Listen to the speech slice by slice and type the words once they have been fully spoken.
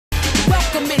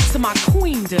welcome into my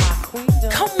queendom.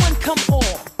 Come one, come all.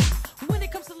 When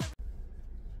it comes to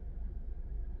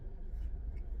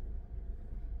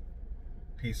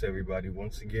Peace, everybody.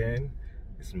 Once again,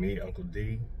 it's me, Uncle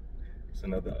D. It's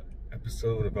another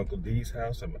episode of Uncle D's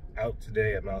house. I'm out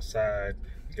today. I'm outside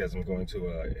because I'm going to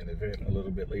an event a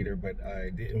little bit later, but I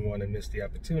didn't want to miss the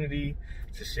opportunity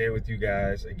to share with you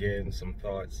guys, again, some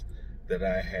thoughts that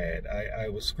I had. I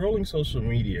was scrolling social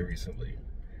media recently,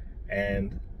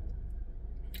 and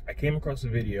I came across a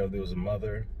video. There was a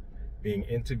mother being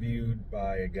interviewed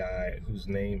by a guy whose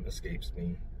name escapes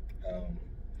me.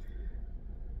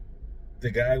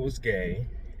 The guy was gay,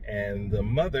 and the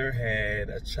mother had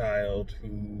a child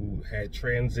who had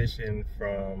transitioned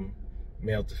from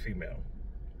male to female.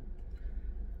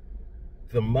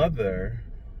 The mother,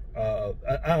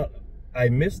 I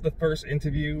missed the first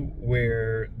interview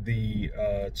where the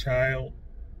child,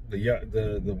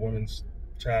 the woman's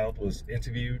child was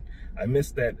interviewed. I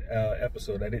missed that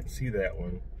episode. I didn't see that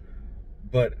one.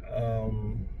 But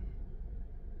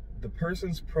the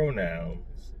person's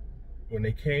pronouns, when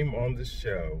they came on the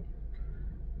show,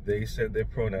 they said their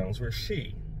pronouns were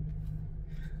she.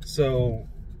 So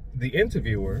the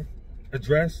interviewer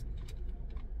addressed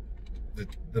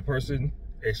the person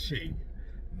as she.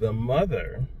 The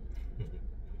mother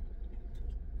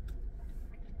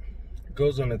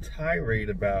goes on a tirade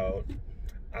about,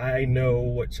 I know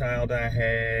what child I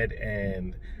had,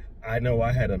 and I know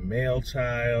I had a male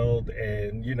child,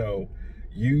 and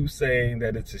you saying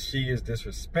that it's a she is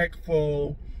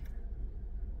disrespectful.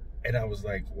 And I was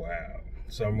like, wow.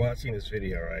 So I'm watching this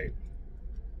video, right?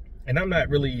 And I'm not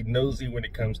really nosy when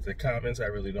it comes to comments. I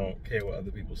really don't care what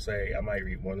other people say. I might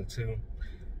read one or two.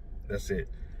 That's it.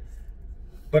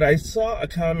 But I saw a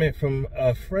comment from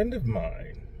a friend of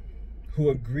mine who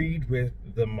agreed with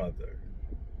the mother.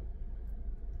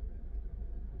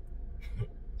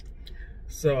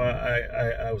 So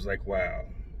I was like, wow.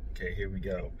 Okay, here we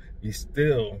go. We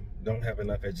still don't have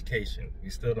enough education. We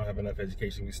still don't have enough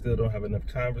education. We still don't have enough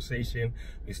conversation.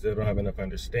 We still don't have enough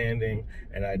understanding.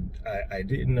 And I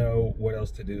didn't know what else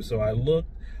to do. So I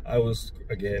was,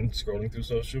 again, scrolling through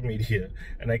social media,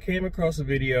 and I came across a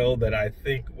video that I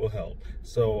think will help.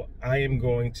 So I am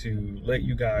going to let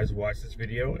you guys watch this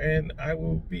video, and I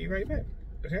will be right back,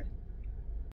 okay?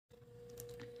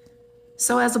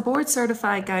 So as a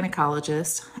board-certified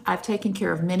gynecologist, I've taken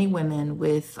care of many women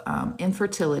with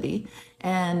infertility,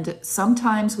 and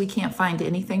sometimes we can't find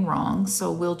anything wrong,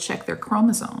 so we'll check their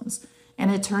chromosomes,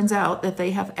 and it turns out that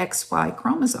they have XY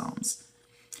chromosomes.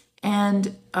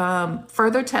 And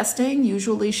further testing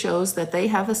usually shows that they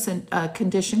have a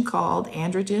condition called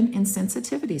androgen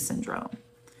insensitivity syndrome.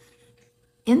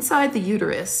 Inside the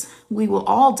uterus, we will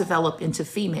all develop into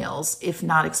females if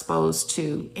not exposed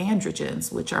to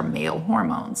androgens, which are male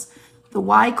hormones. The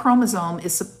Y chromosome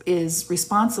is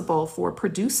responsible for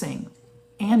producing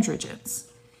androgens.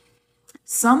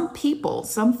 Some people,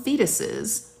 some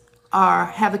fetuses,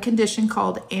 have a condition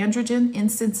called androgen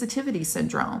insensitivity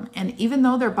syndrome. And even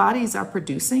though their bodies are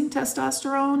producing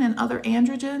testosterone and other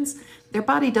androgens, their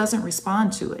body doesn't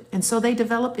respond to it. And so they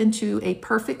develop into a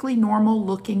perfectly normal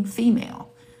looking female.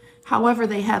 However,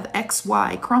 they have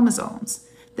XY chromosomes.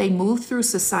 They move through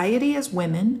society as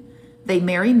women, they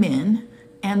marry men,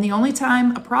 and the only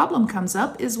time a problem comes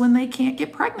up is when they can't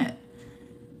get pregnant,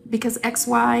 because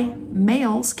XY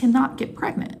males cannot get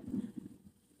pregnant.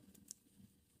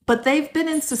 But they've been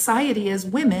in society as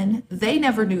women. They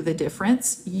never knew the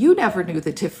difference. You never knew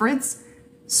the difference.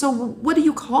 So what do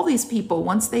you call these people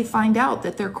once they find out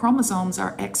that their chromosomes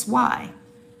are XY?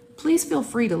 Please feel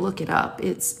free to look it up.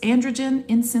 It's androgen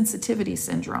insensitivity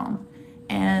syndrome.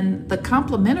 And the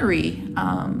complementary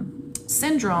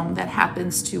syndrome that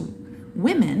happens to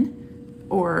women,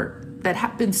 or that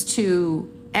happens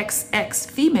to XX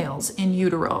females in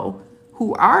utero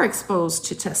who are exposed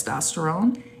to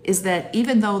testosterone, is that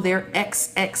even though they're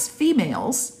XX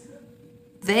females,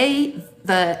 the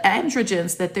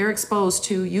androgens that they're exposed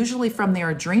to, usually from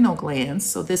their adrenal glands,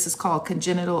 so this is called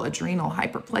congenital adrenal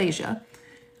hyperplasia,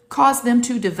 cause them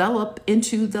to develop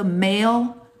into the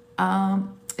male,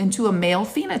 into a male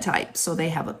phenotype. So they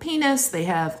have a penis, they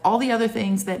have all the other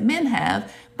things that men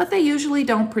have, but they usually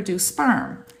don't produce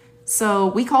sperm. So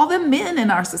we call them men in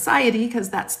our society because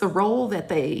that's the role that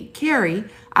they carry.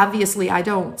 Obviously, I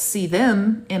don't see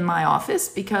them in my office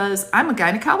because I'm a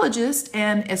gynecologist,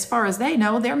 and as far as they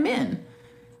know, they're men.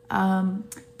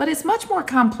 But it's much more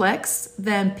complex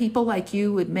than people like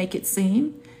you would make it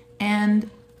seem. And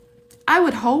I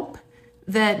would hope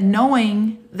that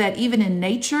knowing that even in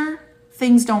nature,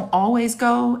 things don't always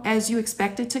go as you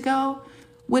expect it to go,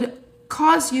 would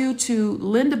cause you to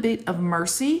lend a bit of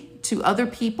mercy to other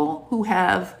people who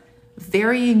have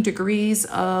varying degrees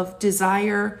of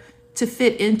desire to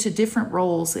fit into different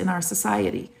roles in our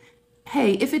society.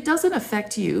 Hey, if it doesn't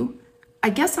affect you, I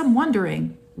guess I'm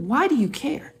wondering, why do you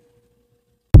care?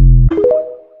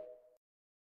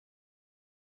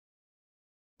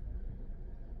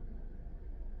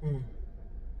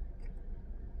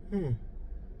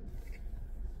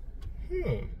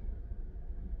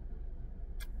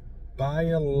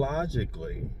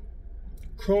 Biologically,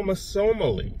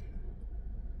 chromosomally,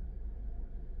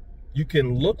 you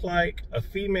can look like a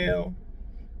female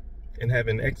and have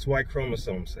an XY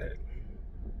chromosome set.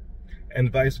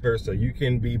 And vice versa. You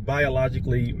can be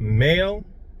biologically male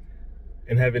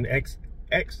and have an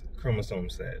XX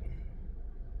chromosome set.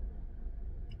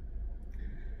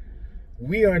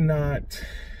 We are not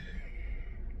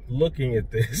looking at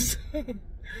this,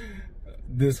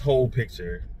 this whole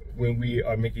picture when we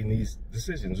are making these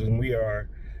decisions, when we are,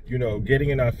 getting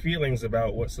in our feelings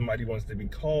about what somebody wants to be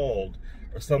called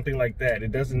or something like that.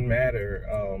 It doesn't matter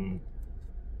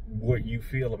what you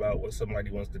feel about what somebody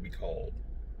wants to be called.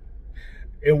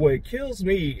 And what kills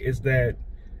me is that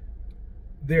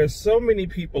there are so many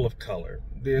people of color.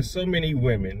 There are so many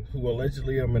women who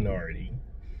allegedly are a minority.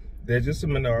 They're just a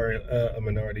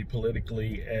minority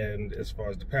politically and as far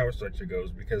as the power structure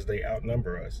goes, because they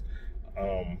outnumber us.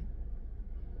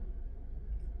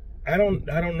 I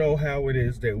don't know how it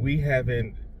is that we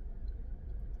haven't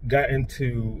gotten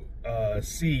to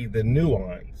see the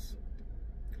nuance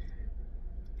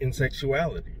in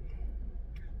sexuality.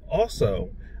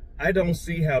 Also, I don't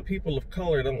see how people of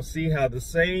color don't see how the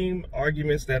same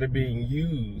arguments that are being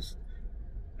used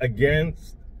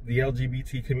against the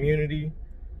LGBT community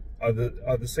are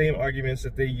the same arguments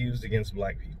that they used against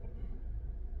black people.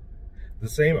 The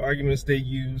same arguments they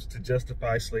use to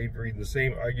justify slavery, the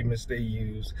same arguments they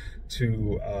use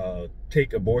to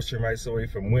take abortion rights away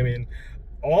from women.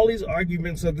 All these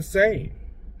arguments are the same.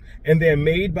 And they're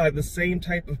made by the same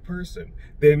type of person.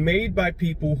 They're made by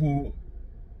people who,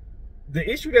 the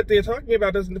issue that they're talking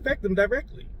about doesn't affect them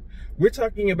directly. We're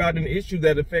talking about an issue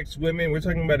that affects women. We're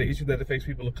talking about an issue that affects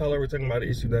people of color. We're talking about an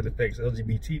issue that affects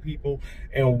LGBT people.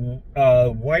 And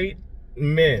white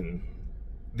men,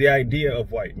 the idea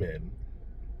of white men,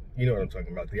 you know what I'm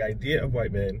talking about. The idea of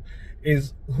white men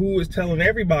is who is telling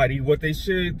everybody what they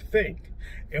should think.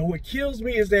 And what kills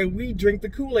me is that we drink the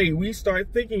Kool-Aid. We start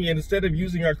thinking it instead of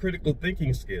using our critical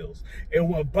thinking skills. And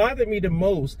what bothered me the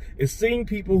most is seeing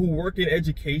people who work in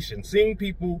education, seeing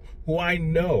people who I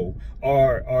know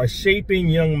are shaping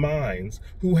young minds,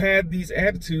 who have these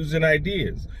attitudes and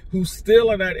ideas, who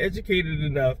still are not educated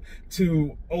enough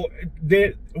to,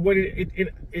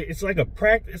 it's like a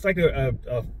practice, it's like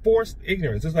a forced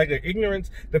ignorance. It's like an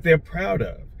ignorance that they're proud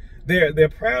of. They're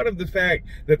proud of the fact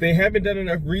that they haven't done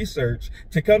enough research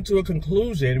to come to a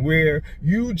conclusion where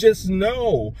you just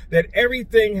know that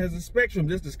everything has a spectrum.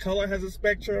 Just as color has a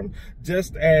spectrum,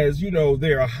 just as,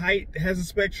 their height has a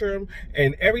spectrum,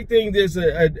 and everything, there's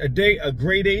a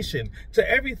gradation to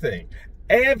everything.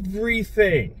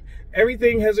 Everything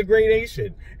has a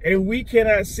gradation. And we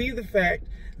cannot see the fact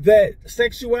that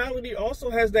sexuality also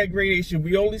has that gradation.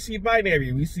 We only see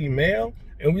binary. We see male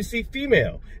and we see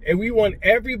female, and we want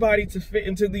everybody to fit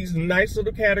into these nice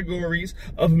little categories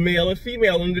of male and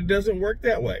female, and it doesn't work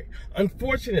that way.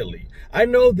 Unfortunately, I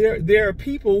know there are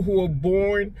people who are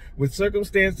born with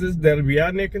circumstances that are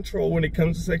beyond their control when it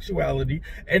comes to sexuality,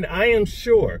 and I am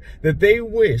sure that they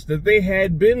wish that they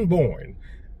had been born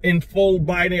in full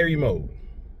binary mode.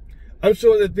 I'm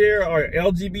sure that there are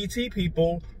LGBT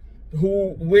people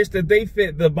who wish that they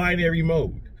fit the binary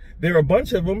mode. There are a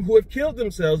bunch of them who have killed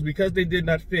themselves because they did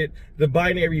not fit the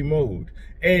binary mode.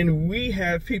 And we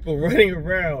have people running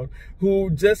around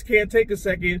who just can't take a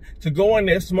second to go on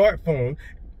their smartphone.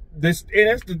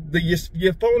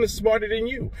 Your phone is smarter than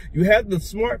you. You have the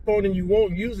smartphone and you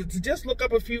won't use it to just look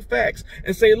up a few facts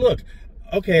and say, look,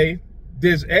 okay,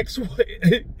 there's X,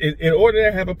 in order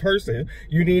to have a person,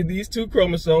 you need these two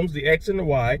chromosomes, the X and the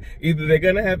Y. Either they're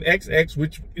going to have XX,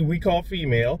 which we call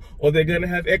female, or they're going to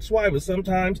have XY. But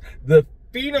sometimes the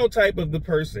phenotype of the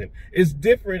person is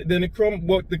different than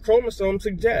what the chromosome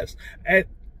suggests. And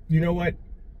you know what?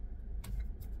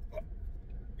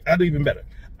 I'll do even better.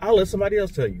 I'll let somebody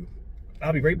else tell you.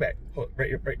 I'll be right back.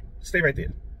 Right, stay right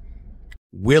there.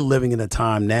 We're living in a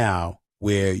time now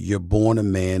where you're born a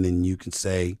man and you can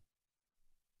say,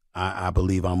 I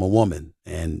believe I'm a woman,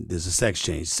 and there's a sex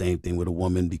change. Same thing with a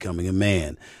woman becoming a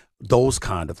man, those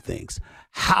kind of things.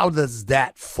 How does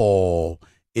that fall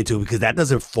into, because that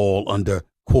doesn't fall under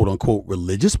quote unquote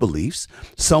religious beliefs.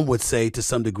 Some would say to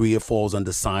some degree it falls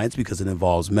under science because it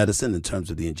involves medicine in terms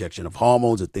of the injection of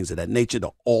hormones and things of that nature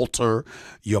to alter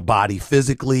your body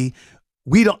physically.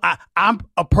 I'm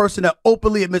a person that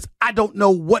openly admits I don't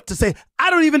know what to say. I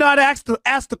don't even know how to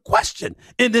ask the question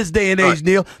in this day and age,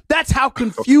 Neil. That's how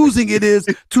confusing it is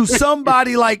to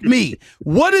somebody like me.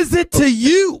 What is it to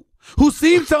you, who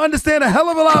seems to understand a hell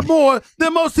of a lot more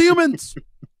than most humans?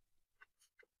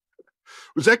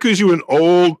 Was that because you an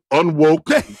old, unwoke?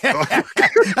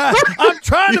 I'm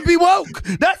trying to be woke.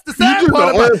 That's the sad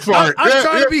part about it.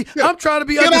 I'm trying to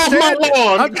be understanding.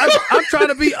 I'm trying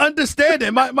to be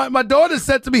understanding. My daughter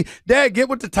said to me, "Dad, get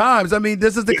with the times." I mean,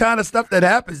 this is the kind of stuff that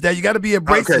happens. Dad, you got to be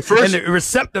embracing and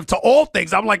receptive to all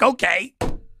things. I'm like, okay.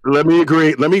 Let me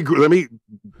agree. Let me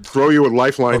throw you a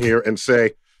lifeline here and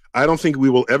say, I don't think we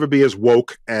will ever be as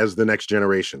woke as the next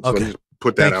generation. So let me just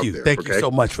put that out there. Thank you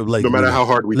so much for letting me know. No matter how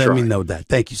hard we try. Let me know that.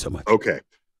 Thank you so much. Okay.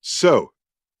 So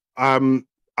I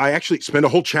actually spent a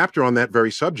whole chapter on that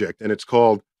very subject, and it's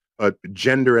called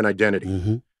Gender and Identity.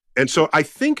 Mm-hmm. And so I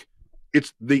think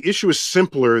the issue is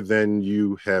simpler than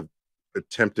you have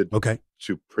attempted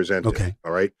to present it.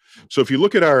 All right. So if you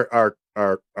look at our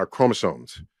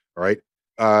chromosomes, all right,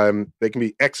 they can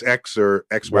be XX or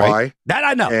XY. Right. That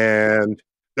I know. And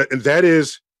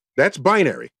that's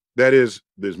binary. That is,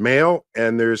 there's male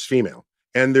and there's female.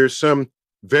 And there's some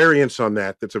variance on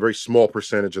that. That's a very small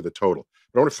percentage of the total.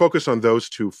 But I want to focus on those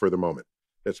two for the moment.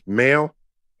 That's male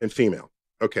and female.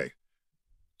 Okay.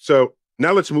 So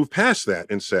now let's move past that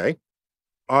and say,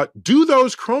 do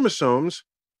those chromosomes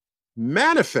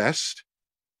manifest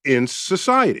in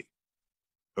society?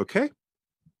 Okay.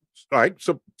 All right.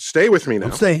 So stay with me now.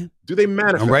 I'm staying. Do they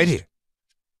manifest? I'm right here.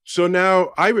 So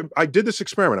now I did this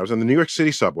experiment. I was on the New York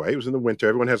City subway. It was in the winter.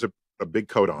 Everyone has a big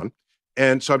coat on.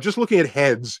 And so I'm just looking at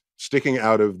heads sticking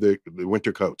out of the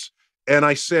winter coats. And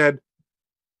I said,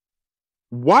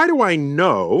 why do I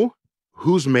know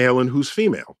who's male and who's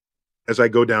female as I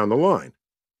go down the line?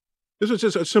 This is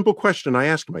just a simple question I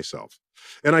asked myself.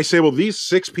 And I say, well, these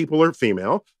 6 people are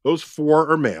female. Those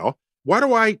 4 are male. Why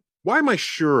am I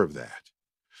sure of that?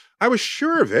 I was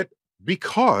sure of it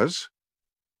because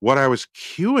what I was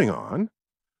queuing on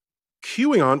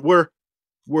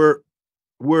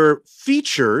were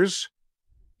features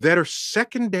that are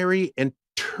secondary and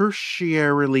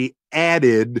tertiarily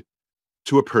added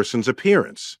to a person's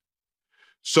appearance.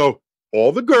 So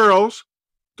all the girls,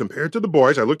 compared to the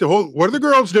boys, I looked at what are the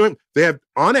girls doing? They have,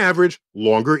 on average,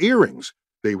 longer earrings.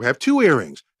 They have 2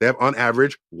 earrings. They have, on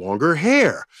average, longer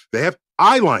hair. They have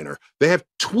eyeliner. They have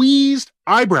tweezed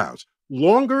eyebrows,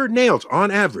 longer nails,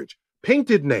 on average.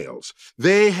 Painted nails.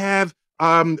 They have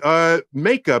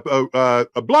makeup,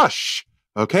 a blush.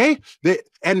 Okay,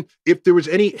 and if there was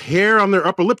any hair on their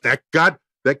upper lip that got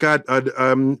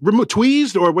removed,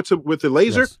 tweezed, or what's it with the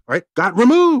laser? Yes. Right, got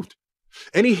removed.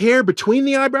 Any hair between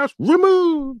the eyebrows,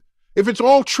 removed. If it's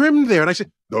all trimmed there, and I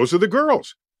said, those are the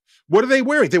girls. What are they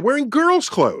wearing? They're wearing girls'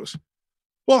 clothes.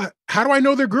 Well, how do I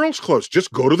know they're girls' clothes?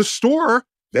 Just go to the store.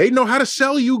 They know how to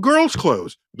sell you girls'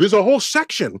 clothes. There's a whole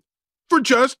section for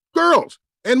just girls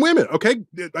and women. Okay.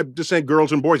 I'm just saying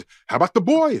girls and boys. How about the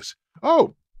boys?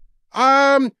 Oh,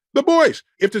 the boys.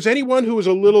 If there's anyone who is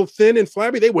a little thin and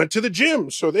flabby, they went to the gym.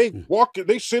 So they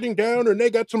they sitting down and they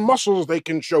got some muscles they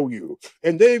can show you.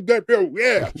 And they've got,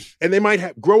 and they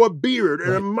might grow a beard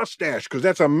and a mustache because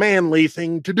that's a manly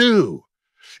thing to do.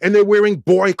 And they're wearing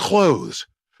boy clothes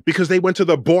because they went to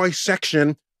the boy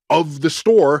section of the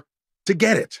store to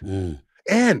get it.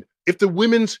 And if the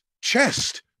women's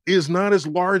chest is not as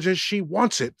large as she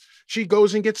wants it, she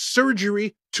goes and gets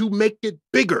surgery to make it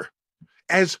bigger,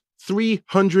 as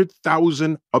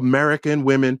 300,000 American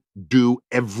women do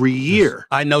every year.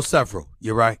 I know several.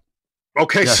 You're right.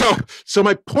 Okay, yes. So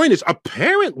my point is,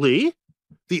 apparently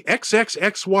the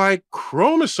XXXY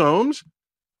chromosomes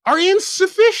are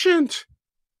insufficient,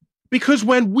 because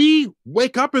when we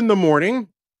wake up in the morning,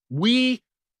 we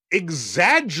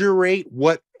exaggerate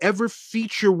whatever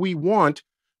feature we want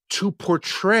to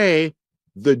portray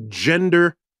the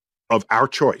gender of our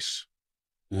choice.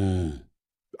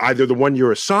 Either the one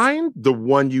you're assigned, the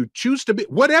one you choose to be,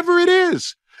 whatever it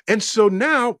is. And so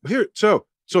now, so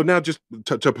now just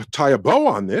to tie a bow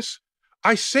on this,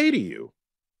 I say to you,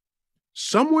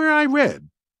 I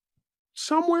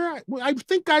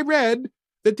think I read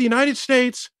that the United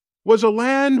States was a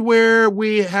land where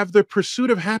we have the pursuit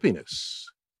of happiness.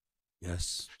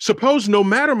 Yes. Suppose no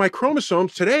matter my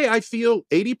chromosomes, today I feel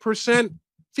 80%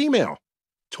 female,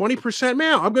 20%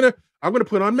 male. I'm gonna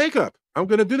put on makeup. I'm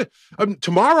gonna do that.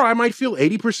 Tomorrow I might feel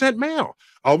 80% male.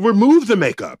 I'll remove the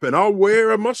makeup and I'll wear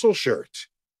a muscle shirt.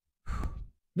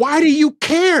 Why do you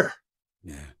care?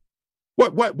 Yeah.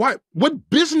 What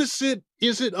business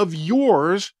is it of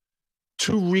yours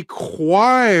to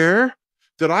require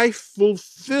that I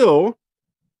fulfill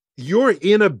your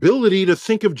inability to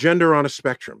think of gender on a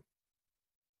spectrum?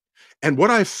 And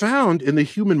what I found in the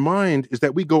human mind is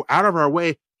that we go out of our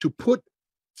way to put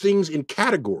things in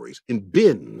categories, in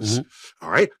bins, all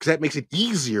right? Because that makes it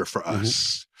easier for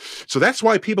us. So that's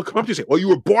why people come up to you and say, well,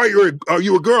 you a boy, are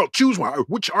you a girl? Choose one.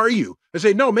 Which are you? I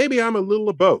say, no, maybe I'm a little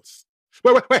of both.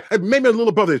 Wait, maybe a little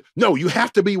of both. No, you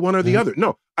have to be one or the other.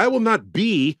 No, I will not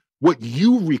be what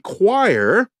you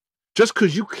require just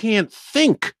because you can't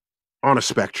think on a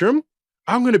spectrum.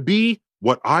 I'm going to be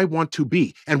what I want to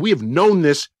be. And we have known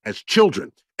this as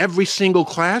children. Every single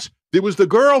class, there was the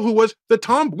girl who was the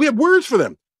tom. We have words for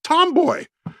them. Tomboy.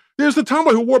 There's the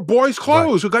tomboy who wore boys'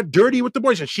 clothes, who got dirty with the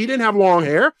boys. And she didn't have long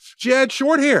hair. She had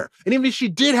short hair. And even if she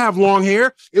did have long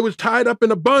hair, it was tied up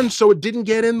in a bun so it didn't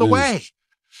get in the way.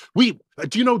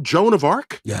 Do you know Joan of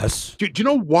Arc? Yes. Do you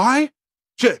know why?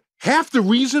 Half the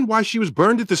reason why she was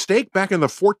burned at the stake back in the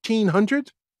 1400s,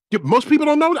 most people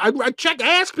don't know. I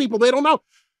ask people, they don't know.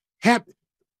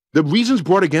 The reasons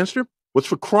brought against her was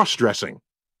for cross-dressing,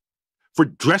 for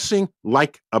dressing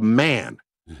like a man.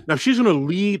 Now, if she's going to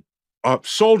lead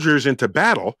soldiers into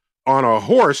battle on a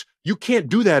horse, you can't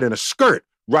do that in a skirt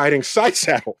riding side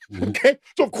saddle, okay?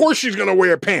 So, of course, she's going to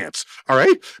wear pants, all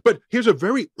right? But here's a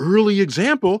very early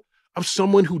example of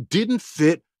someone who didn't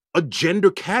fit a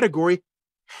gender category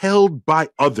held by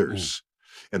others.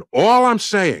 And all I'm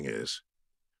saying is,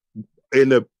 in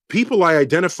the people I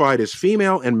identified as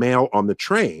female and male on the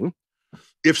train,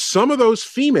 if some of those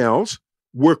females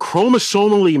were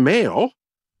chromosomally male,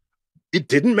 it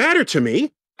didn't matter to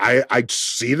me. I'd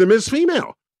see them as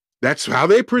female. That's how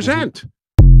they present.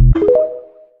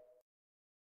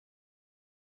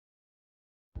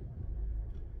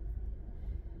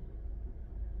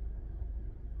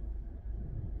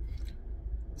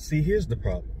 See, here's the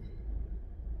problem.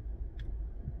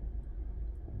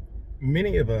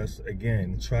 Many of us,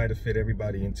 again, try to fit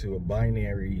everybody into a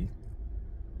binary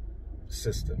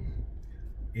system.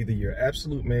 Either you're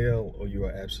absolute male or you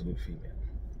are absolute female.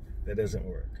 That doesn't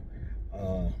work.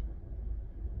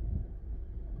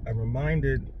 I'm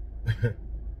reminded,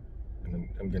 and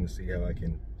I'm going to see how I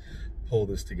can pull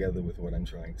this together with what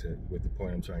with the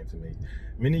point I'm trying to make.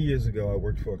 Many years ago, I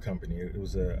worked for a company. It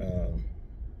was a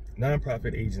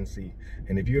nonprofit agency,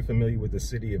 and if you're familiar with the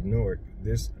city of Newark,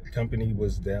 this company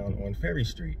was down on Ferry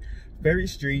Street. Ferry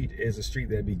Street is a street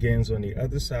that begins on the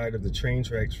other side of the train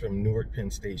tracks from Newark Penn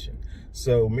Station.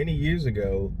 So many years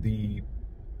ago, the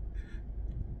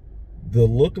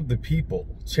look of the people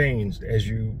changed as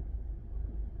you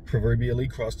proverbially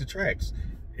crossed the tracks.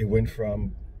 It went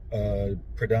from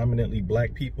predominantly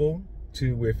black people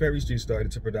to where Ferry Street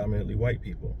started to predominantly white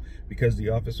people. Because the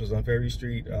office was on Ferry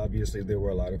Street, obviously there were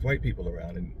a lot of white people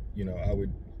around, and I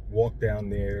would walk down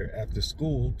there after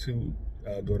school to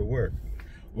go to work.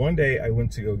 One day I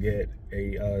went to go get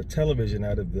a television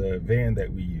out of the van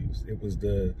that we used. It was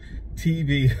the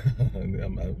TV,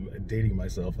 I'm dating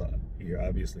myself here,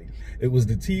 obviously. It was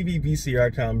the TV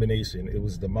VCR combination. It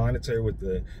was the monitor with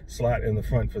the slot in the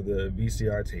front for the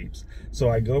VCR tapes. So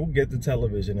I go get the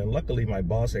television, and luckily my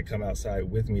boss had come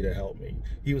outside with me to help me.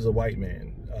 He was a white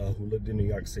man who lived in New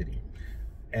York City.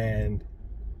 And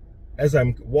as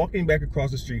I'm walking back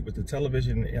across the street with the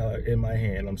television in my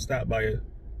hand, I'm stopped by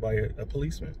a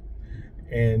policeman,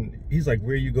 and he's like,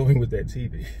 "Where are you going with that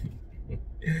TV?"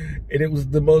 And it was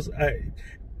the most,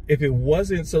 if it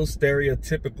wasn't so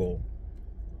stereotypical,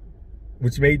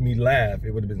 which made me laugh,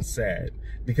 it would have been sad,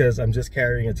 because I'm just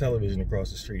carrying a television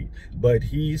across the street. But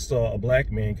he saw a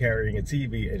black man carrying a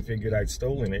TV and figured I'd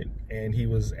stolen it, and he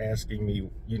was asking me,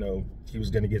 he was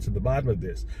going to get to the bottom of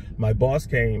this. My boss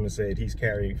came and said he's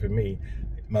carrying for me.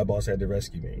 My boss had to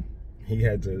rescue me. He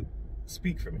had to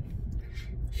speak for me.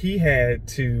 He had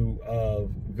to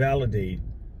validate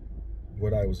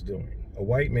what I was doing. A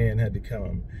white man had to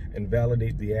come and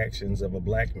validate the actions of a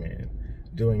black man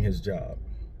doing his job.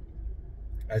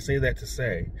 I say that to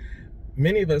say,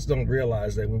 many of us don't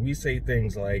realize that when we say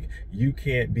things like, you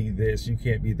can't be this, you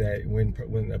can't be that,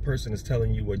 when a person is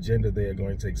telling you what gender they are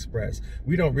going to express,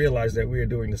 we don't realize that we are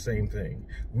doing the same thing.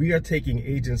 We are taking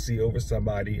agency over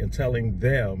somebody and telling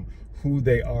them who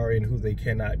they are and who they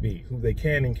cannot be, who they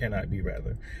can and cannot be,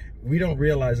 rather. We don't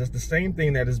realize that's the same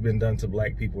thing that has been done to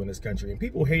black people in this country. And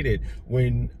people hate it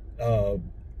when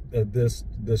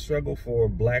the struggle for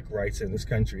black rights in this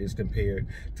country is compared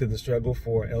to the struggle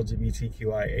for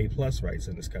LGBTQIA+ rights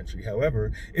in this country.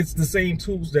 However, it's the same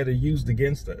tools that are used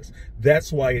against us.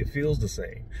 That's why it feels the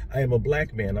same. I am a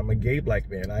black man. I'm a gay black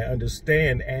man. I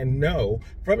understand and know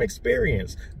from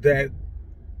experience that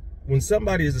When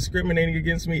somebody is discriminating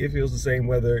against me, it feels the same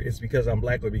whether it's because I'm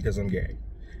black or because I'm gay.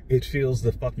 It feels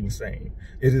the fucking same.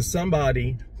 It is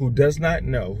somebody who does not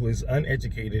know, who is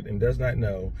uneducated and does not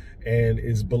know, and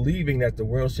is believing that the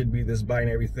world should be this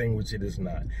binary thing, which it is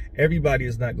not. Everybody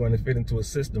is not going to fit into a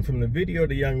system. From the video,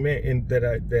 the young man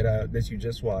that you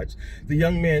just watched, the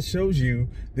young man shows you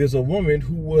there's a woman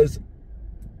whose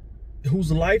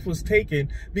life was taken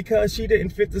because she didn't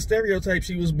fit the stereotype.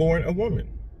 She was born a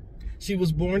woman. She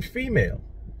was born female.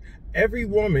 Every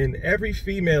woman, every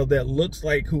female that looks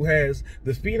like, who has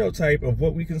the phenotype of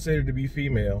what we consider to be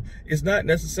female, is not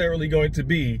necessarily going to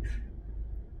be,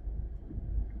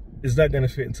 is not going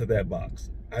to fit into that box.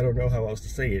 I don't know how else to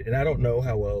say it. And I don't know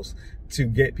how else to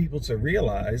get people to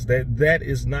realize that that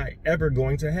is not ever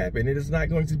going to happen. It is not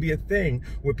going to be a thing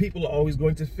where people are always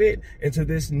going to fit into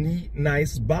this neat,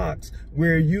 nice box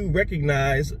where you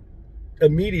recognize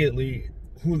immediately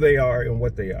who they are and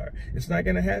what they are. It's not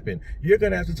going to happen. You're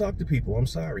going to have to talk to people. I'm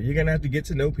sorry. You're going to have to get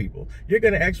to know people. You're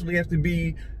going to actually have to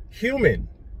be human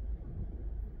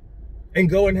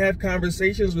and go and have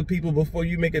conversations with people before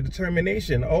you make a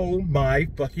determination. Oh my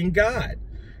fucking God.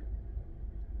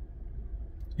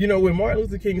 You know, when Martin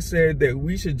Luther King said that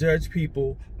we should judge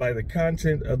people by the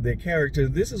content of their character,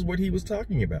 this is what he was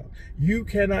talking about. You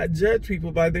cannot judge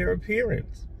people by their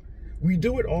appearance. We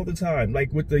do it all the time,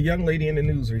 like with the young lady in the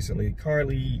news recently,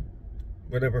 Carly,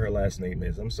 whatever her last name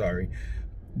is, I'm sorry.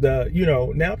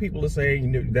 Now people are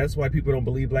saying, that's why people don't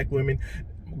believe black women.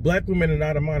 Black women are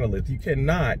not a monolith. You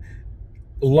cannot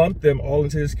lump them all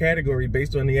into this category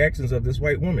based on the actions of this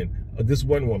white woman, this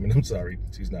one woman. I'm sorry,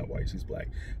 she's not white, she's black.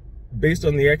 Based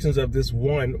on the actions of this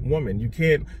one woman. You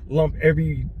can't lump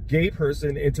every gay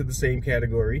person into the same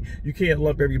category. You can't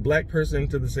lump every black person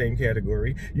into the same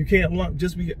category. You can't lump,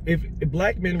 if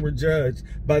black men were judged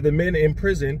by the men in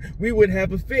prison, we would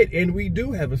have a fit, and we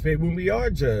do have a fit when we are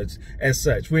judged as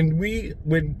such.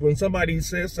 When somebody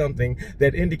says something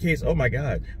that indicates, oh my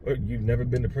God, or you've never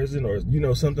been to prison, or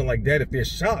something like that, if they're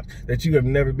shocked that you have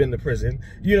never been to prison,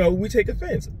 we take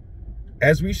offense,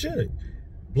 as we should.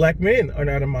 Black men are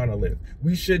not a monolith.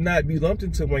 We should not be lumped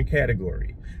into one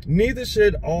category. Neither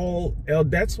should all,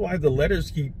 that's why the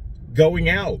letters keep going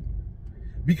out.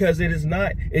 Because it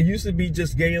used to be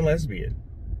just gay and lesbian.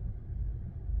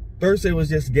 First it was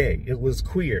just gay, it was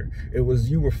queer, it was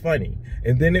you were funny.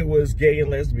 And then it was gay and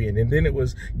lesbian. And then it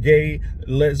was gay,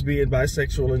 lesbian,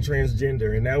 bisexual, and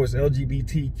transgender. And now it's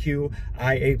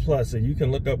LGBTQIA+. And you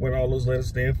can look up what all those letters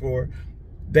stand for.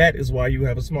 That is why you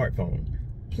have a smartphone.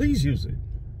 Please use it.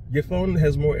 Your phone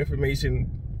has more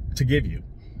information to give you.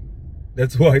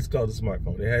 That's why it's called a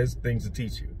smartphone. It has things to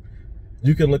teach you.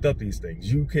 You can look up these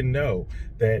things. You can know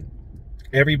that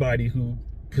everybody who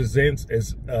presents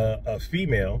as a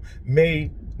female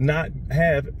may not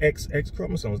have XX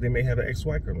chromosomes. They may have an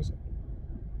XY chromosome.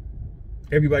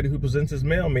 Everybody who presents as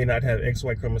male may not have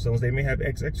XY chromosomes. They may have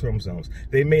XX chromosomes.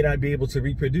 They may not be able to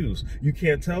reproduce. You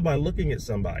can't tell by looking at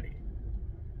somebody.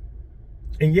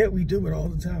 And yet we do it all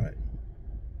the time.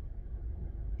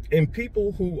 And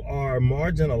people who are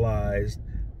marginalized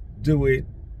do it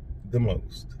the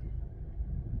most.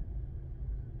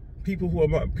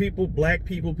 Black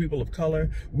people, people of color,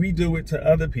 we do it to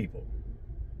other people.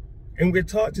 And we're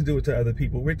taught to do it to other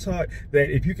people. We're taught that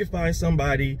if you can find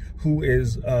somebody who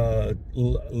is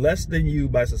less than you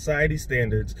by society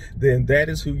standards, then that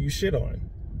is who you shit on.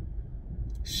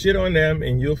 Shit on them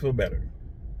and you'll feel better.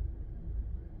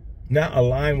 Not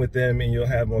align with them and you'll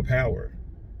have more power.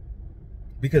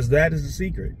 Because that is the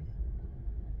secret.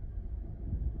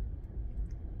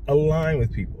 Align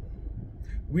with people.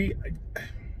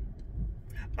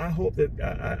 I hope that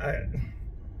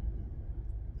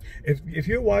if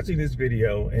you're watching this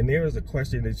video and there is a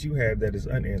question that you have that is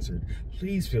unanswered,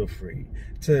 please feel free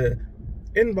to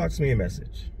inbox me a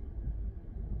message.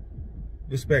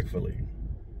 Respectfully.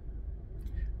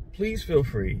 Please feel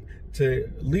free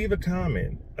to leave a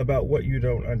comment about what you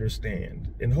don't understand.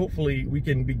 And hopefully we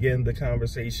can begin the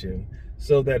conversation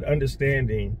so that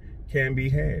understanding can be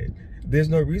had. There's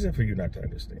no reason for you not to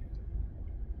understand.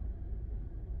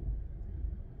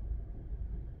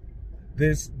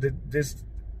 I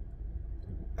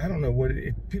don't know what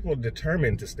people are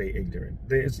determined to stay ignorant.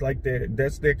 It's like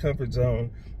that's their comfort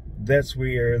zone. That's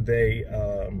where they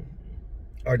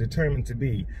are determined to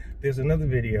be. There's another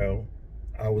video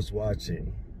I was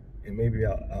watching, and maybe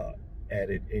I'll add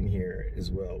it in here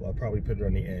as well. I'll probably put it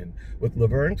on the end, with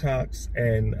Laverne Cox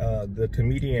and the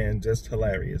comedian Just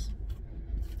Hilarious.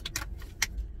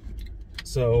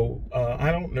 So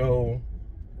I don't know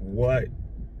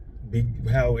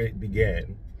how it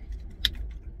began,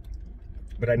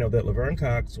 but I know that Laverne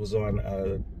Cox was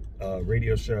on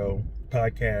radio show,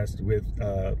 podcast with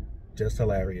Just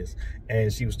Hilarious,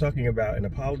 and she was talking about an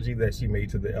apology that she made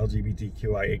to the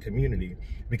LGBTQIA community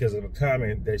because of a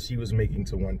comment that she was making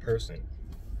to one person.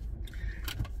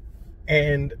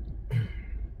 And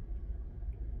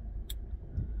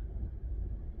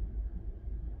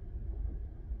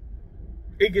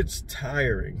it gets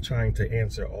tiring trying to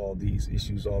answer all these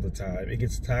issues all the time. It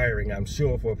gets tiring, I'm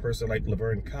sure, for a person like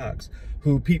Laverne Cox,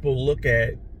 who people look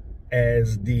at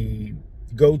as the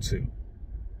go-to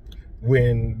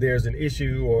when there's an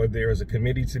issue or there's a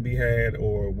committee to be had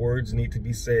or words need to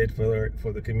be said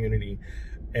for the community,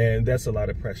 and that's a lot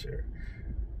of pressure.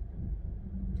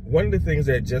 One of the things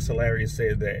that Just Hilarious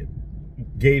said that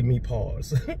gave me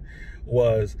pause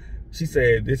was, she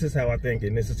said, "This is how I think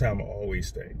and this is how I always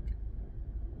think."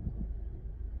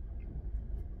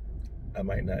 I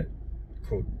might not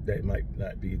quote, that might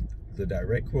not be the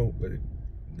direct quote, but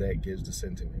that gives the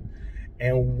sentiment.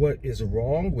 And what is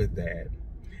wrong with that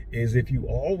is if you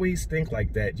always think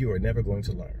like that, you are never going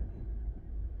to learn.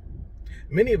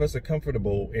 Many of us are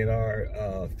comfortable in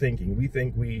our thinking. We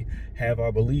think we have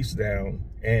our beliefs down,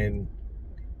 and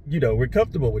we're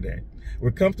comfortable with that.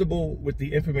 We're comfortable with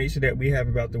the information that we have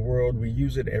about the world. We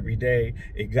use it every day.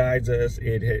 It guides us.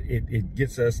 It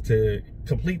gets us to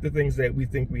complete the things that we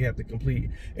think we have to complete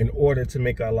in order to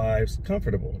make our lives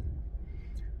comfortable.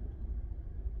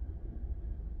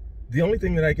 The only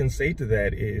thing that I can say to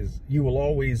that is you will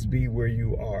always be where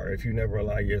you are if you never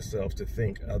allow yourself to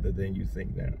think other than you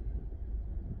think now.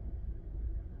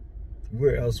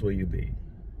 Where else will you be?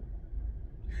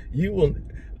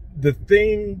 The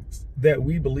things that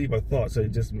we believe are thoughts are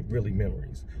just really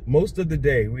memories. Most of the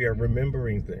day, we are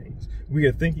remembering things. We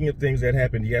are thinking of things that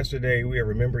happened yesterday. We are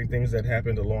remembering things that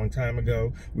happened a long time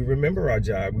ago. We remember our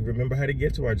job. We remember how to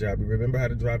get to our job. We remember how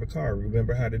to drive a car. We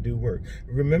remember how to do work.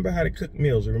 We remember how to cook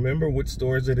meals. We remember what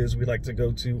stores it is we like to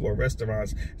go to or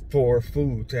restaurants for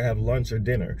food, to have lunch or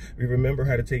dinner. We remember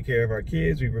how to take care of our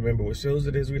kids. We remember what shows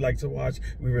it is we like to watch.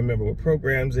 We remember what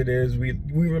programs it is. We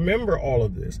remember all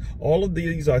of this. All of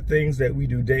these are things that we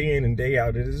do day in and day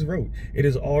out. It is rote. It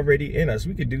is already in us.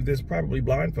 We could do this probably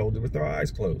blindfolded with our eyes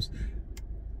closed.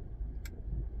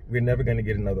 We're never going to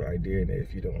get another idea in it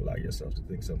if you don't allow yourself to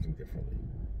think something differently.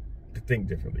 To think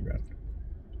differently, rather.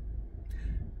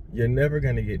 You're never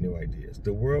going to get new ideas.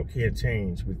 The world can't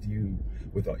change with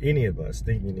any of us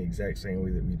thinking the exact same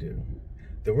way that we do.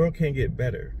 The world can't get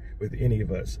better with any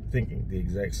of us thinking the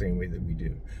exact same way that we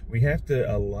do. We have to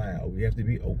allow, we have to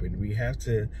be open, we have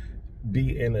to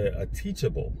be in a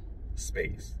teachable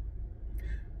space.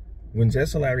 When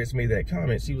Just Hilarious made that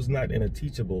comment, she was not in a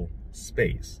teachable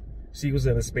space. She was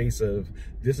in a space of,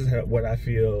 this is what I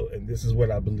feel and this is what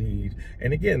I believe.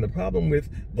 And again, the problem with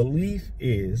belief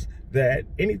is that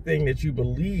anything that you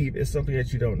believe is something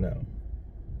that you don't know.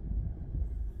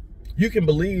 You can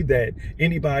believe that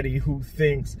anybody who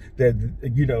thinks that,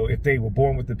 if they were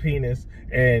born with a penis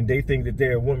and they think that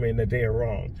they're a woman, that they are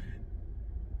wrong.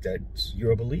 That's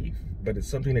your belief, but it's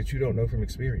something that you don't know from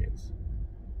experience.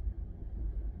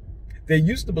 They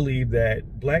used to believe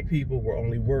that black people were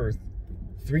only worth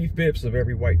 3/5 of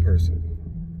every white person.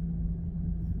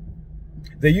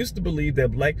 They used to believe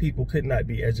that black people could not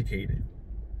be educated.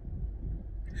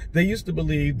 They used to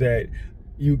believe that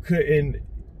you couldn't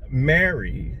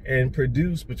marry and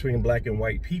produce between black and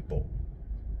white people.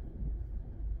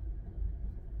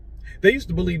 They used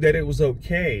to believe that it was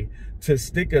okay to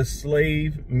stick a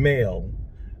slave male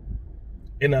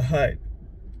in a hut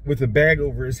with a bag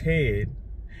over his head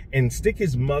and stick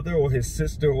his mother or his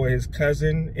sister or his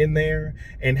cousin in there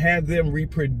and have them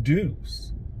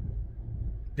reproduce.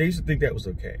 They used to think that was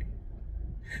okay.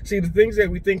 See, the things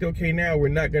that we think okay now, we're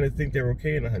not going to think they're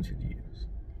okay in 100 years.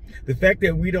 The fact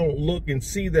that we don't look and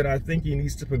see that our thinking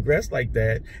needs to progress like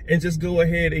that and just go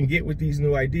ahead and get with these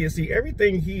new ideas. See,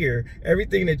 everything here,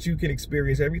 everything that you can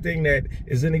experience, everything that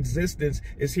is in existence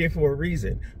is here for a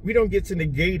reason. We don't get to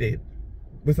negate it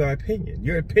with our opinion.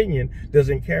 Your opinion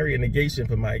doesn't carry a negation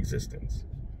for my existence.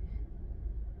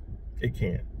 It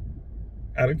can't.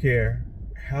 I don't care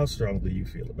how strongly you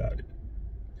feel about it.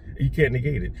 You can't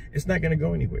negate it. It's not going to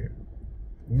go anywhere.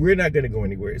 We're not going to go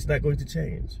anywhere. It's not going to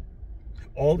change.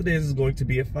 All it is going to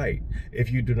be a fight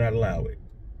if you do not allow it.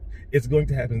 It's going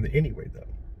to happen anyway,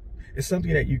 though. It's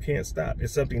something that you can't stop.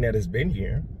 It's something that has been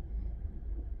here.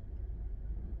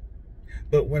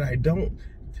 But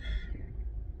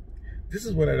this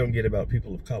is what I don't get about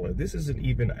people of color. This isn't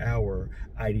even our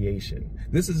ideation.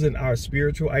 This isn't our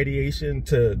spiritual ideation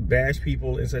to bash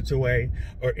people in such a way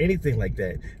or anything like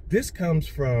that. This comes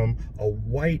from a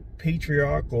white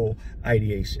patriarchal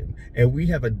ideation. And we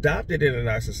have adopted it in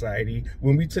our society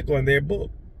when we took on their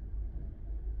book.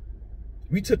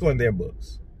 We took on their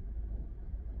books.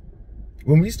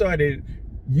 When we started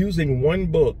using one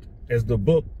book as the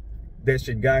book that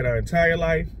should guide our entire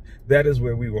life, that is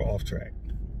where we were off track.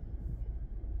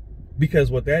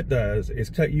 Because what that does is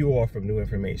cut you off from new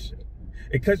information.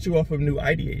 It cuts you off from new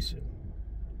ideation.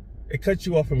 It cuts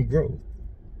you off from growth.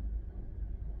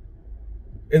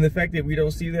 And the fact that we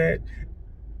don't see that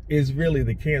is really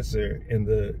the cancer in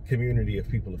the community of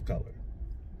people of color.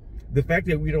 The fact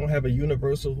that we don't have a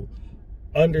universal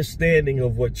understanding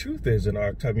of what truth is in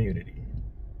our community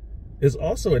is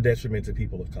also a detriment to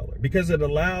people of color, because it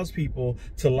allows people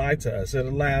to lie to us. It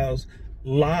allows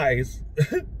lies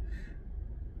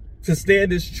to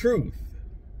stand as truth.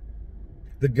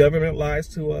 The government lies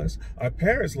to us. Our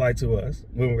parents lie to us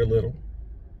when we're little.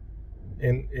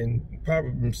 And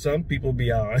probably some people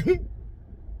beyond.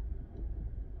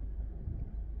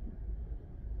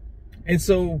 And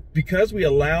so because we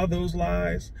allow those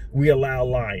lies, we allow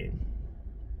lying.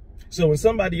 So when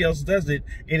somebody else does it,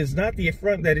 it is not the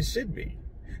affront that it should be.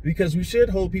 Because we should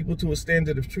hold people to a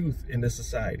standard of truth in this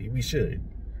society. We should.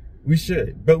 We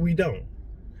should, but we don't.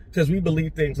 Because we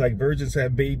believe things like virgins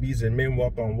have babies and men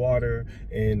walk on water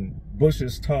and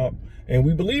bushes talk. And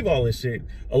we believe all this shit,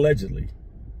 allegedly.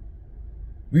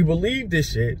 We believe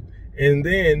this shit. And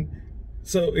then,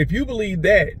 so if you believe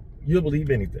that, you'll believe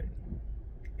anything.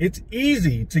 It's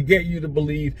easy to get you to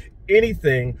believe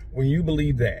anything when you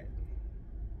believe that.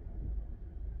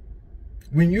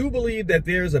 When you believe that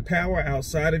there's a power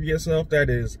outside of yourself that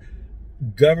is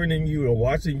governing you and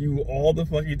watching you all the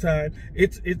fucking time,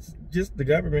 it's just the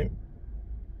government.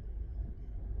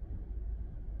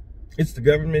 It's the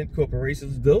government,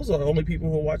 corporations. Those are the only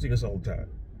people who are watching us all the time.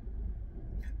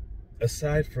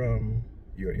 Aside from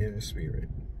your inner spirit.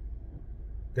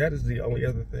 That is the only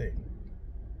other thing.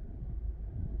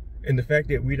 And the fact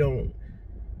that we don't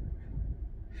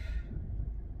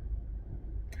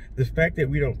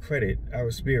credit our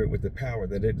spirit with the power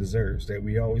that it deserves, that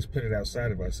we always put it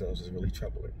outside of ourselves, is really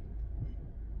troubling.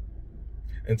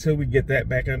 Until we get that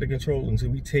back under control, until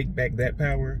we take back that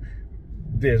power,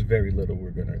 there's very little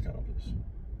we're going to accomplish.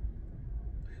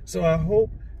 So I hope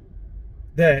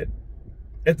that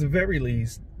at the very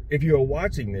least, if you're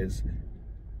watching this,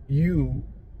 you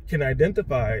can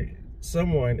identify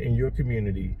someone in your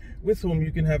community with whom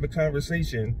you can have a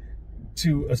conversation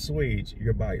to assuage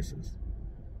your biases.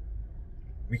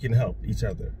 We can help each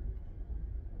other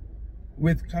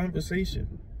with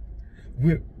conversation,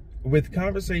 with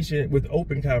conversation, with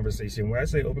open conversation. When I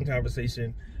say open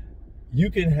conversation, you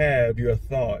can have your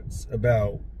thoughts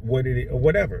about what it is, or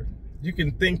whatever. You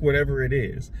can think whatever it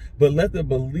is, but let the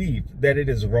belief that it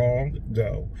is wrong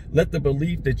go. Let the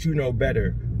belief that you know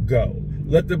better go.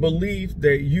 Let the belief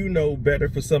that you know better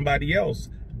for somebody else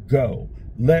go.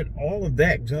 Let all of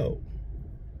that go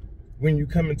when you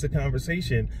come into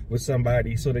conversation with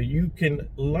somebody so that you can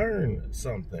learn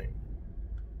something.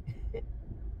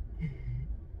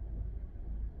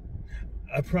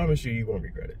 I promise you, you won't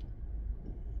regret it.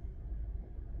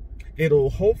 It'll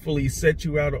hopefully set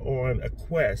you out on a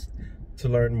quest to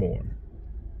learn more.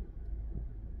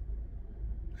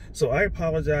 So I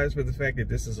apologize for the fact that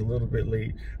this is a little bit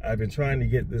late. I've been trying to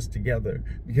get this together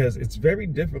because it's very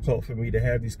difficult for me to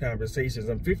have these conversations.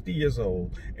 I'm 50 years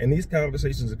old, and these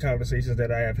conversations are conversations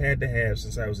that I have had to have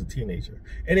since I was a teenager.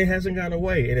 And it hasn't gone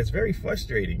away, and it's very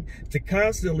frustrating to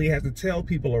constantly have to tell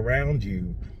people around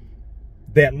you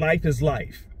that life is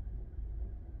life.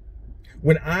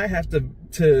 When I have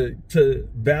to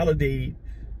validate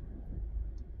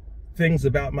things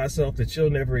about myself that you'll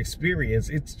never experience,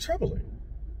 it's troubling.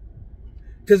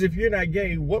 Because if you're not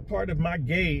gay, what part of my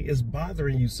gay is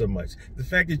bothering you so much? The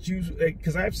fact that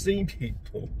because I've seen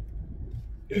people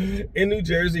in New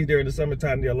Jersey during the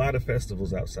summertime, there are a lot of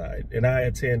festivals outside, and I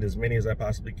attend as many as I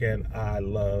possibly can. I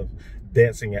love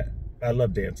dancing. I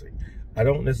love dancing. I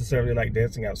don't necessarily like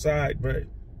dancing outside, but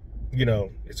you know,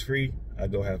 it's free. I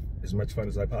go have as much fun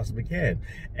as I possibly can.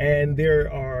 And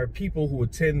there are people who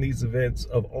attend these events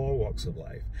of all walks of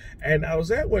life. And I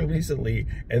was at one recently,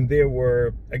 and there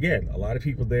were, again, a lot of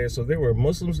people there. So there were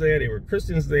Muslims there, there were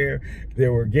Christians there,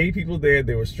 there were gay people there,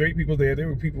 there were straight people there, there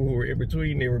were people who were in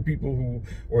between, there were people who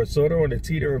were sort of on the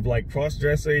teeter of like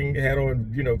cross-dressing, had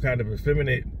on, you know, kind of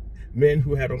effeminate men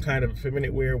who had on kind of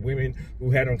effeminate wear, women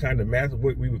who had on kind of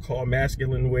what we would call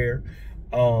masculine wear.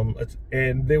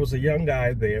 And there was a young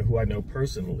guy there who I know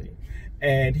personally,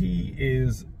 and he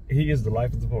is He is the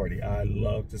life of the party. I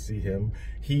love to see him.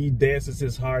 He dances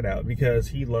his heart out because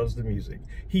he loves the music.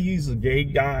 He's a gay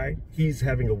guy. He's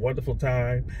having a wonderful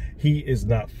time. He is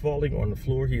not falling on the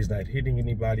floor. He's not hitting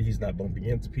anybody. He's not bumping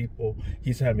into people.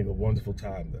 He's having a wonderful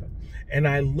time, though. And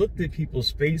I looked at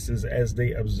people's faces as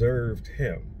they observed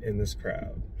him in this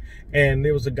crowd. And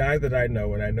there was a guy that I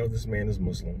know, and I know this man is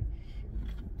Muslim.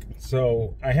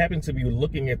 So I happened to be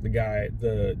looking at the guy,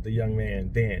 the young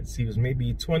man dance. He was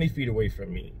maybe 20 feet away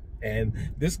from me. And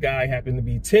this guy happened to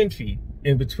be 10 feet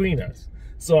in between us.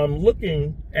 So I'm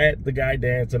looking at the guy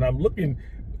dance, and I'm looking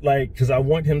like, because I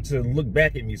want him to look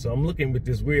back at me. So I'm looking with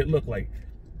this weird look like,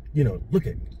 you know, look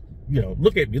at me. You know,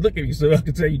 look at me, so I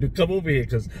could tell you to come over here,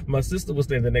 because my sister was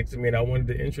standing next to me and I wanted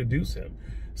to introduce him.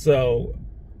 So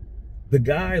the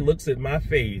guy looks at my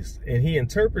face and he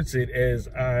interprets it as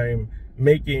I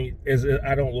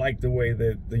don't like the way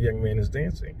that the young man is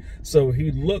dancing. So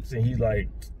he looks and he's like,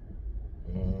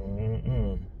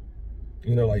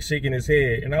 you know, like shaking his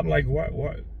head. And I'm like, what?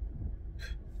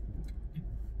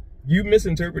 You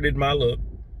misinterpreted my look.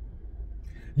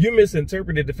 You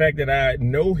misinterpreted the fact that I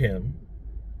know him.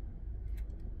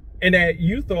 And that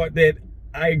you thought that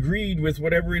I agreed with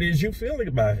whatever it is you feeling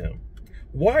about him.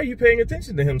 Why are you paying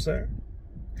attention to him, sir?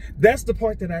 That's the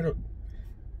part that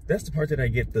I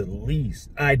get the least.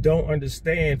 I don't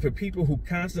understand, for people who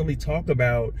constantly talk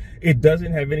about it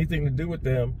doesn't have anything to do with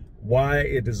them, why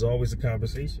it is always a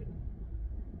conversation.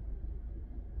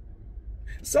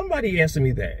 Somebody answer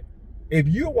me that. If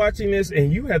you're watching this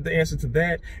and you have the answer to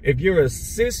that, if you're a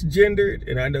cisgendered,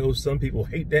 and I know some people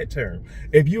hate that term,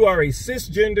 if you are a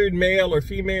cisgendered male or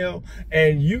female,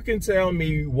 and you can tell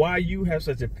me why you have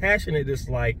such a passionate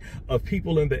dislike of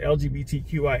people in the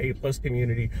LGBTQIA plus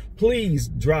community, please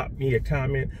drop me a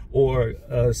comment or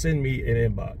send me an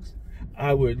inbox.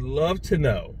 I would love to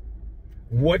know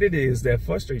what it is that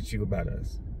frustrates you about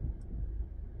us.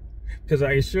 Because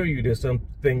I assure you there's some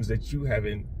things that you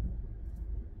haven't,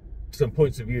 some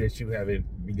points of view that you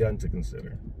haven't begun to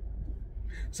consider.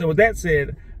 So with that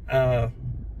said,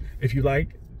 if you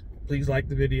like, please like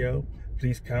the video,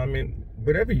 please comment,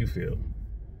 whatever you feel.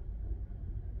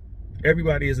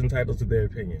 Everybody is entitled to their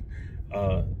opinion.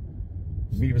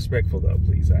 Be respectful though,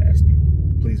 please, I ask you.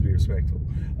 Please be respectful.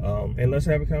 And let's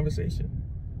have a conversation.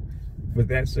 With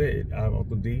that said, I'm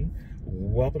Uncle D.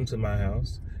 Welcome to my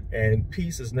house. And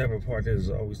peace is never apart, it is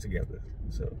always together.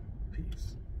 So,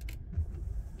 peace.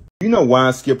 You know why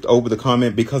I skipped over the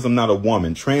comment? Because I'm not a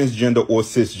woman, transgender or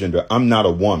cisgender. I'm not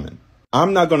a woman.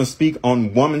 I'm not going to speak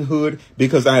on womanhood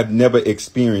because I have never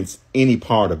experienced any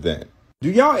part of that.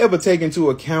 Do y'all ever take into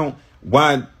account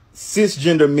why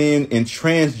cisgender men and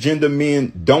transgender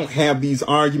men don't have these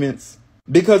arguments?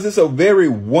 Because it's a very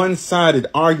one-sided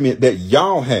argument that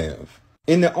y'all have.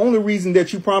 And the only reason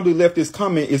that you probably left this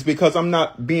comment is because I'm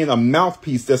not being a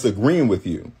mouthpiece that's agreeing with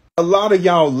you. A lot of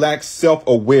y'all lack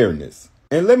self-awareness.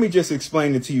 And let me just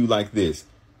explain it to you like this.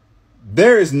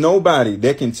 There is nobody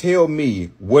that can tell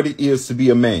me what it is to be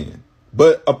a man.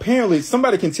 But apparently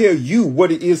somebody can tell you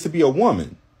what it is to be a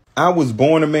woman. I was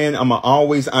born a man. I'm going to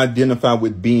always identify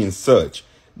with being such.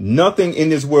 Nothing in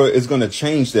this world is going to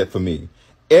change that for me.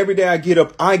 Every day I get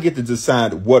up, I get to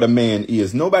decide what a man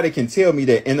is. Nobody can tell me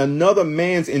that. And another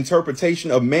man's interpretation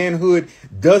of manhood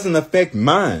doesn't affect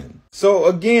mine. So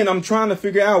again, I'm trying to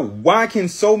figure out, why can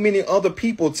so many other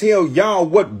people tell y'all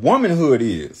what womanhood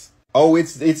is? Oh,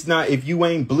 it's not if you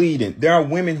ain't bleeding. There are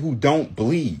women who don't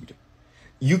bleed.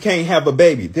 You can't have a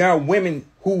baby. There are women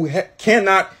who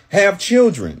cannot have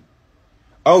children.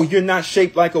 Oh, you're not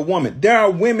shaped like a woman. There are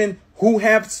women who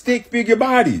have stick figure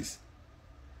bodies.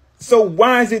 So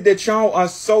why is it that y'all are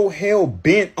so hell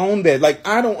bent on that? Like,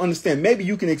 I don't understand. Maybe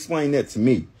you can explain that to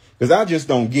me, because I just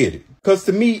don't get it. Because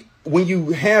to me, when you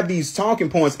have these talking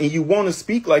points and you want to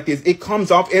speak like this, it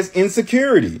comes off as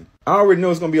insecurity. I already know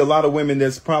there's going to be a lot of women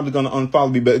that's probably going to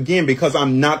unfollow me. But again, because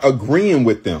I'm not agreeing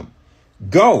with them,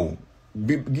 go.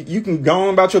 You can go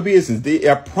on about your business.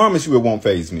 I promise you it won't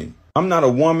faze me. I'm not a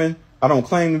woman. I don't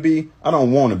claim to be. I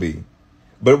don't want to be.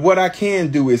 But what I can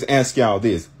do is ask y'all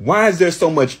this. Why is there so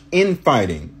much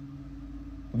infighting?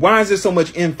 Why is there so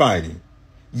much infighting?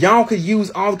 Y'all could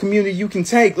use all the community you can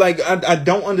take. Like, I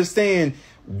don't understand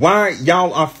why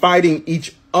y'all are fighting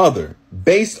each other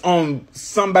based on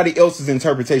somebody else's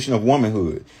interpretation of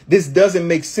womanhood. This doesn't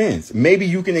make sense. Maybe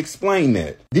you can explain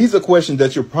that. These are questions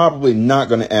that you're probably not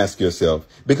going to ask yourself,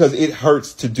 because it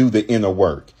hurts to do the inner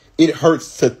work. It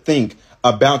hurts to think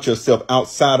about yourself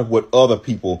outside of what other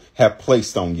people have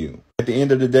placed on you. At the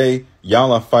end of the day,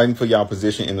 y'all are fighting for y'all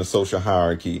position in the social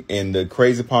hierarchy. And the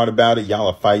crazy part about it, y'all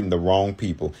are fighting the wrong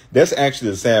people. That's actually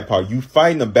the sad part. You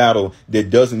fighting a battle that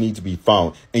doesn't need to be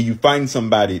fought. And you fighting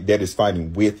somebody that is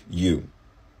fighting with you.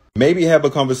 Maybe have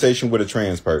a conversation with a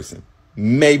trans person.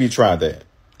 Maybe try that.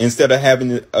 Instead of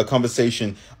having a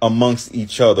conversation amongst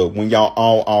each other when y'all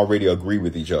all already agree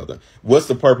with each other. What's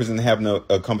the purpose in having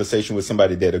a conversation with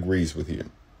somebody that agrees with you?